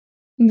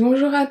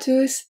Bonjour à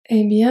tous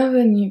et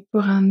bienvenue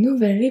pour un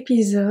nouvel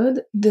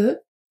épisode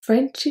de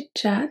French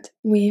chit-chat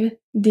with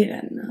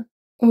Dylan.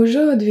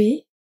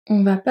 Aujourd'hui,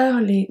 on va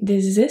parler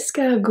des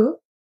escargots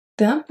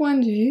d'un point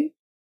de vue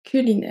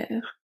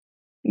culinaire.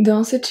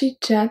 Dans ce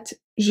chit-chat,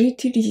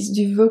 j'utilise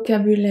du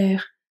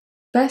vocabulaire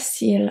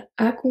facile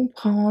à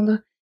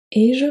comprendre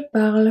et je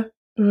parle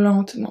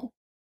lentement.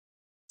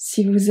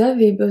 Si vous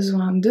avez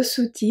besoin de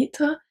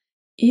sous-titres,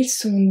 ils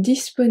sont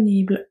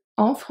disponibles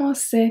en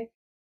français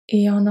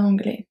et en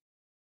anglais.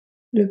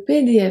 Le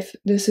PDF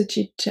de ce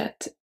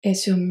chit-chat est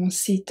sur mon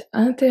site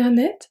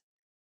internet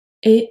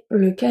et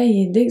le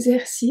cahier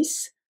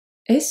d'exercices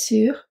est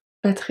sur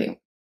Patreon.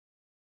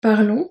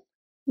 Parlons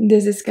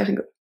des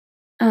escargots.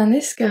 Un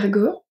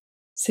escargot,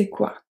 c'est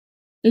quoi?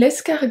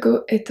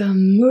 L'escargot est un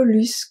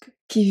mollusque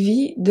qui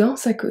vit dans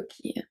sa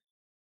coquille.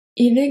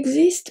 Il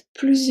existe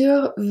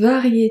plusieurs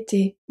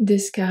variétés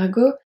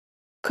d'escargots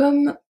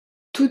comme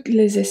toutes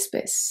les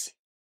espèces.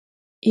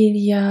 Il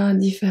y a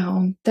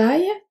différentes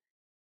tailles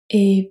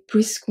et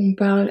puisqu'on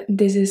parle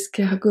des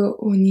escargots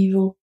au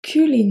niveau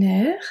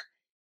culinaire,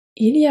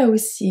 il y a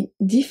aussi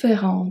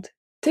différentes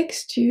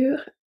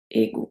textures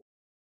et goûts.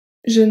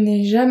 Je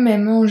n'ai jamais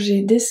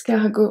mangé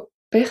d'escargot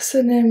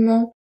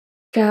personnellement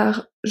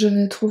car je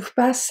ne trouve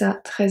pas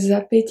ça très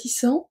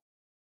appétissant,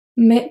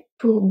 mais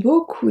pour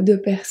beaucoup de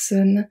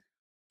personnes,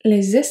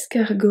 les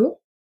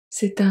escargots,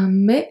 c'est un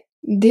mets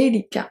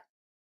délicat.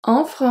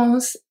 En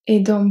France et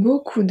dans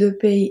beaucoup de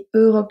pays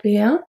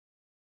européens,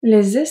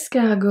 les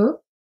escargots,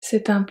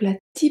 c'est un plat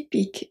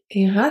typique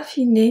et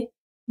raffiné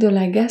de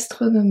la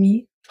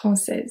gastronomie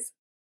française.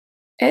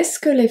 Est-ce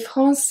que les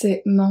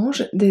Français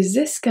mangent des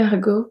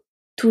escargots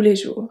tous les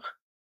jours?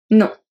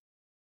 Non,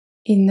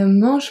 ils ne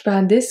mangent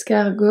pas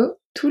d'escargots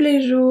tous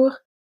les jours,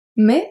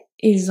 mais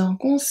ils en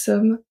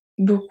consomment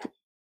beaucoup.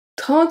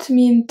 30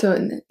 000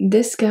 tonnes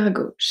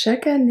d'escargots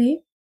chaque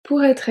année,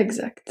 pour être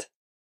exact.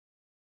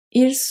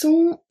 Ils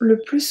sont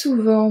le plus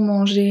souvent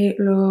mangés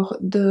lors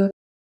de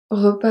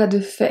repas de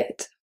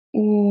fête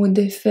ou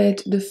des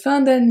fêtes de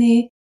fin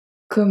d'année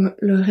comme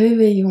le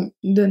réveillon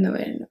de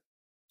Noël.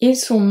 Ils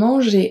sont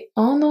mangés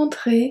en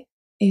entrée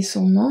et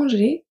sont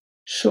mangés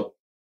chauds.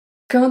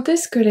 Quand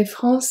est-ce que les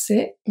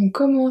Français ont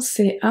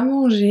commencé à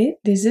manger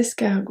des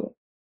escargots?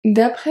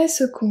 D'après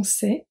ce qu'on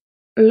sait,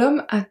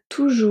 l'homme a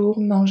toujours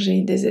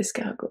mangé des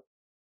escargots.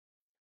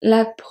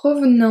 La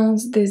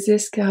provenance des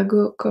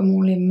escargots comme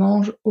on les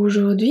mange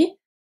aujourd'hui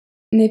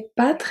n'est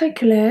pas très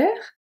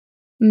claire,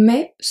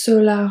 mais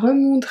cela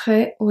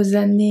remonterait aux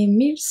années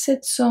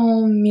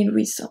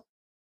 1700-1800.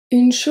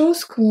 Une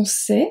chose qu'on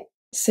sait,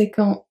 c'est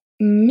qu'en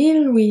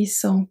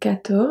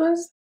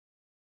 1814,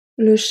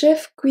 le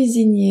chef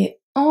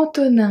cuisinier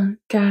Antonin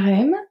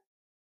Carême,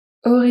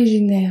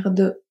 originaire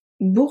de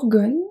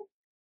Bourgogne,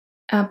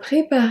 a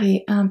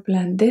préparé un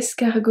plat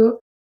d'escargot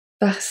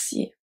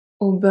farci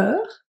au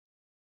beurre,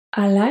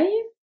 à l'ail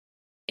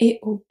et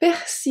au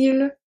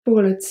persil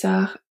pour le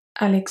tsar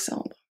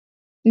Alexandre.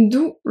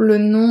 D'où le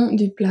nom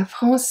du plat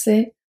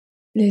français,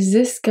 les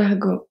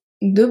escargots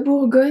de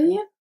Bourgogne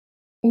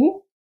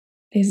ou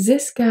les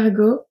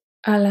escargots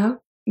à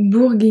la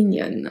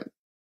bourguignonne.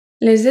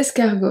 Les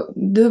escargots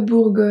de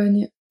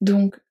Bourgogne,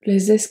 donc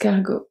les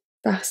escargots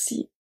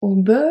farcis au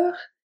beurre,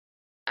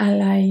 à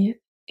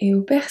l'ail et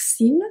au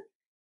persil,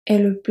 est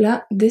le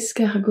plat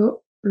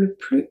d'escargot le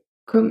plus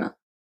commun.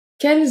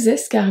 Quels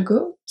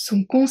escargots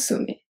sont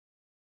consommés?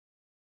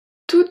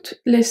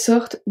 Toutes les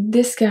sortes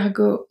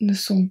d'escargots ne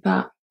sont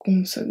pas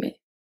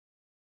consommés.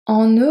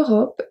 En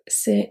Europe,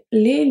 c'est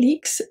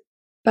l'Helix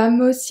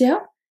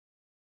pamosia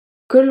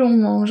que l'on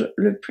mange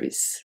le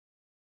plus.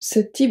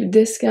 Ce type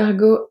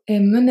d'escargot est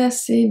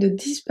menacé de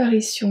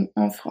disparition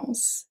en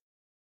France.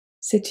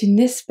 C'est une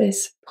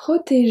espèce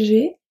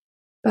protégée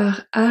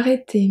par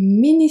arrêté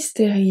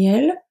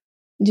ministériel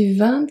du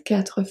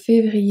 24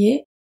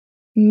 février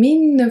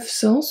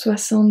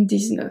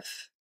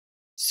 1979.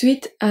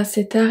 Suite à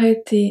cet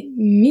arrêté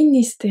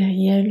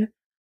ministériel,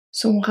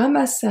 son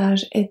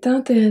ramassage est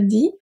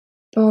interdit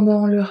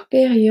pendant leur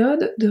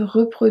période de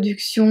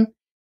reproduction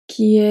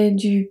qui est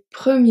du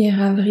 1er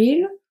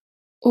avril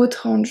au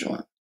 30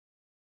 juin.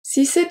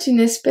 Si c'est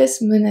une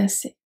espèce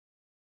menacée,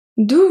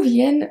 d'où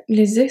viennent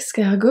les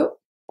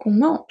escargots qu'on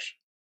mange?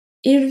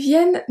 Ils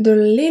viennent de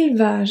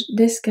l'élevage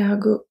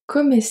d'escargots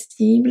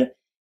comestibles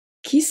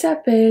qui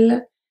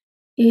s'appelle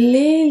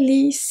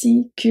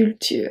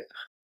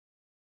l'héliciculture.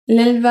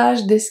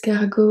 L'élevage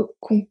d'escargots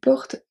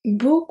comporte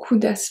beaucoup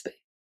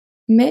d'aspects,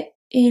 mais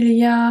il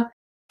y a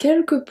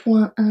quelques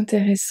points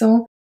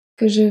intéressants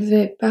que je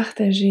vais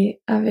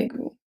partager avec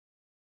vous.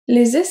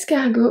 Les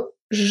escargots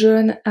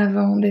jeûnent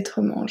avant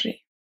d'être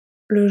mangés.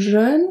 Le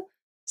jeûne,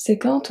 c'est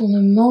quand on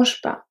ne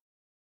mange pas.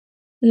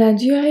 La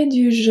durée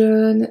du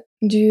jeûne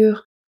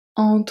dure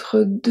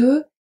entre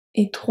 2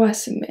 et 3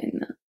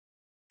 semaines.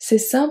 C'est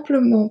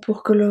simplement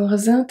pour que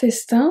leurs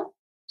intestins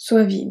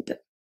soient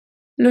vides.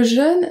 Le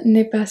jeûne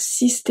n'est pas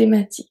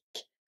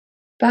systématique.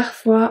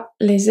 Parfois,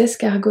 les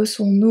escargots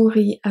sont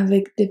nourris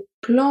avec des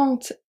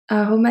plantes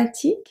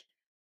aromatiques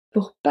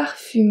pour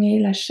parfumer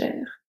la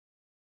chair.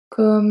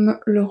 comme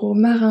le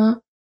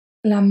romarin,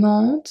 la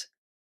menthe,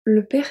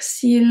 le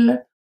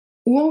persil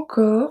ou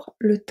encore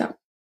le thym.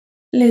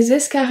 Les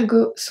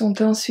escargots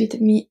sont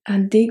ensuite mis à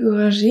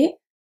dégorger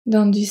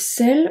dans du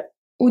sel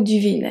ou du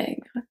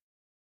vinaigre.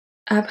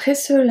 Après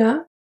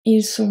cela,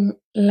 ils sont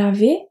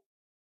lavés,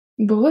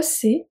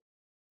 brossés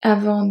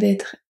avant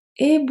d'être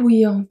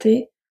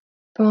ébouillantés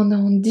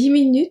pendant 10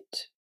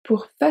 minutes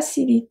pour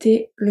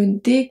faciliter le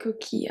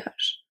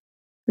décoquillage,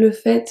 le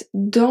fait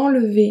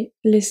d'enlever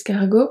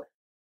l'escargot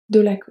de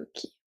la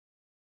coquille.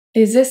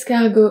 Les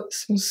escargots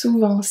sont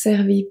souvent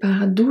servis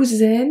par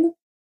douzaines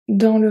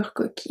dans leur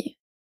coquille.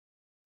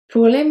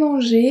 Pour les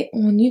manger,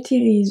 on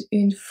utilise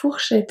une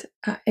fourchette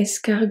à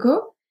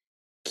escargot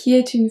qui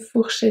est une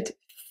fourchette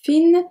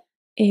fine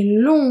et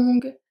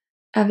longue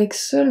avec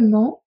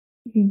seulement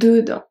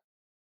 2 dents.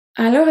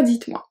 Alors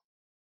dites-moi,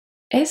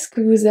 est-ce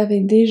que vous avez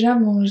déjà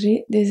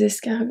mangé des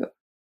escargots?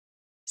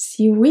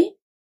 Si oui,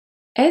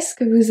 est-ce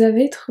que vous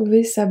avez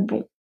trouvé ça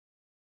bon?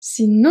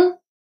 Si non,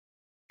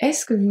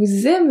 est-ce que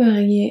vous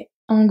aimeriez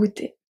en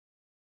goûter?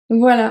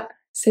 Voilà,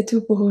 c'est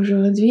tout pour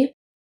aujourd'hui.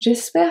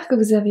 J'espère que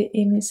vous avez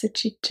aimé ce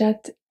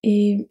chit-chat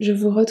et je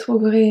vous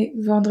retrouverai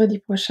vendredi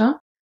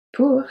prochain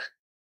pour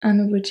un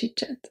nouveau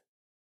chit-chat.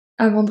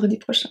 À vendredi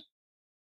prochain.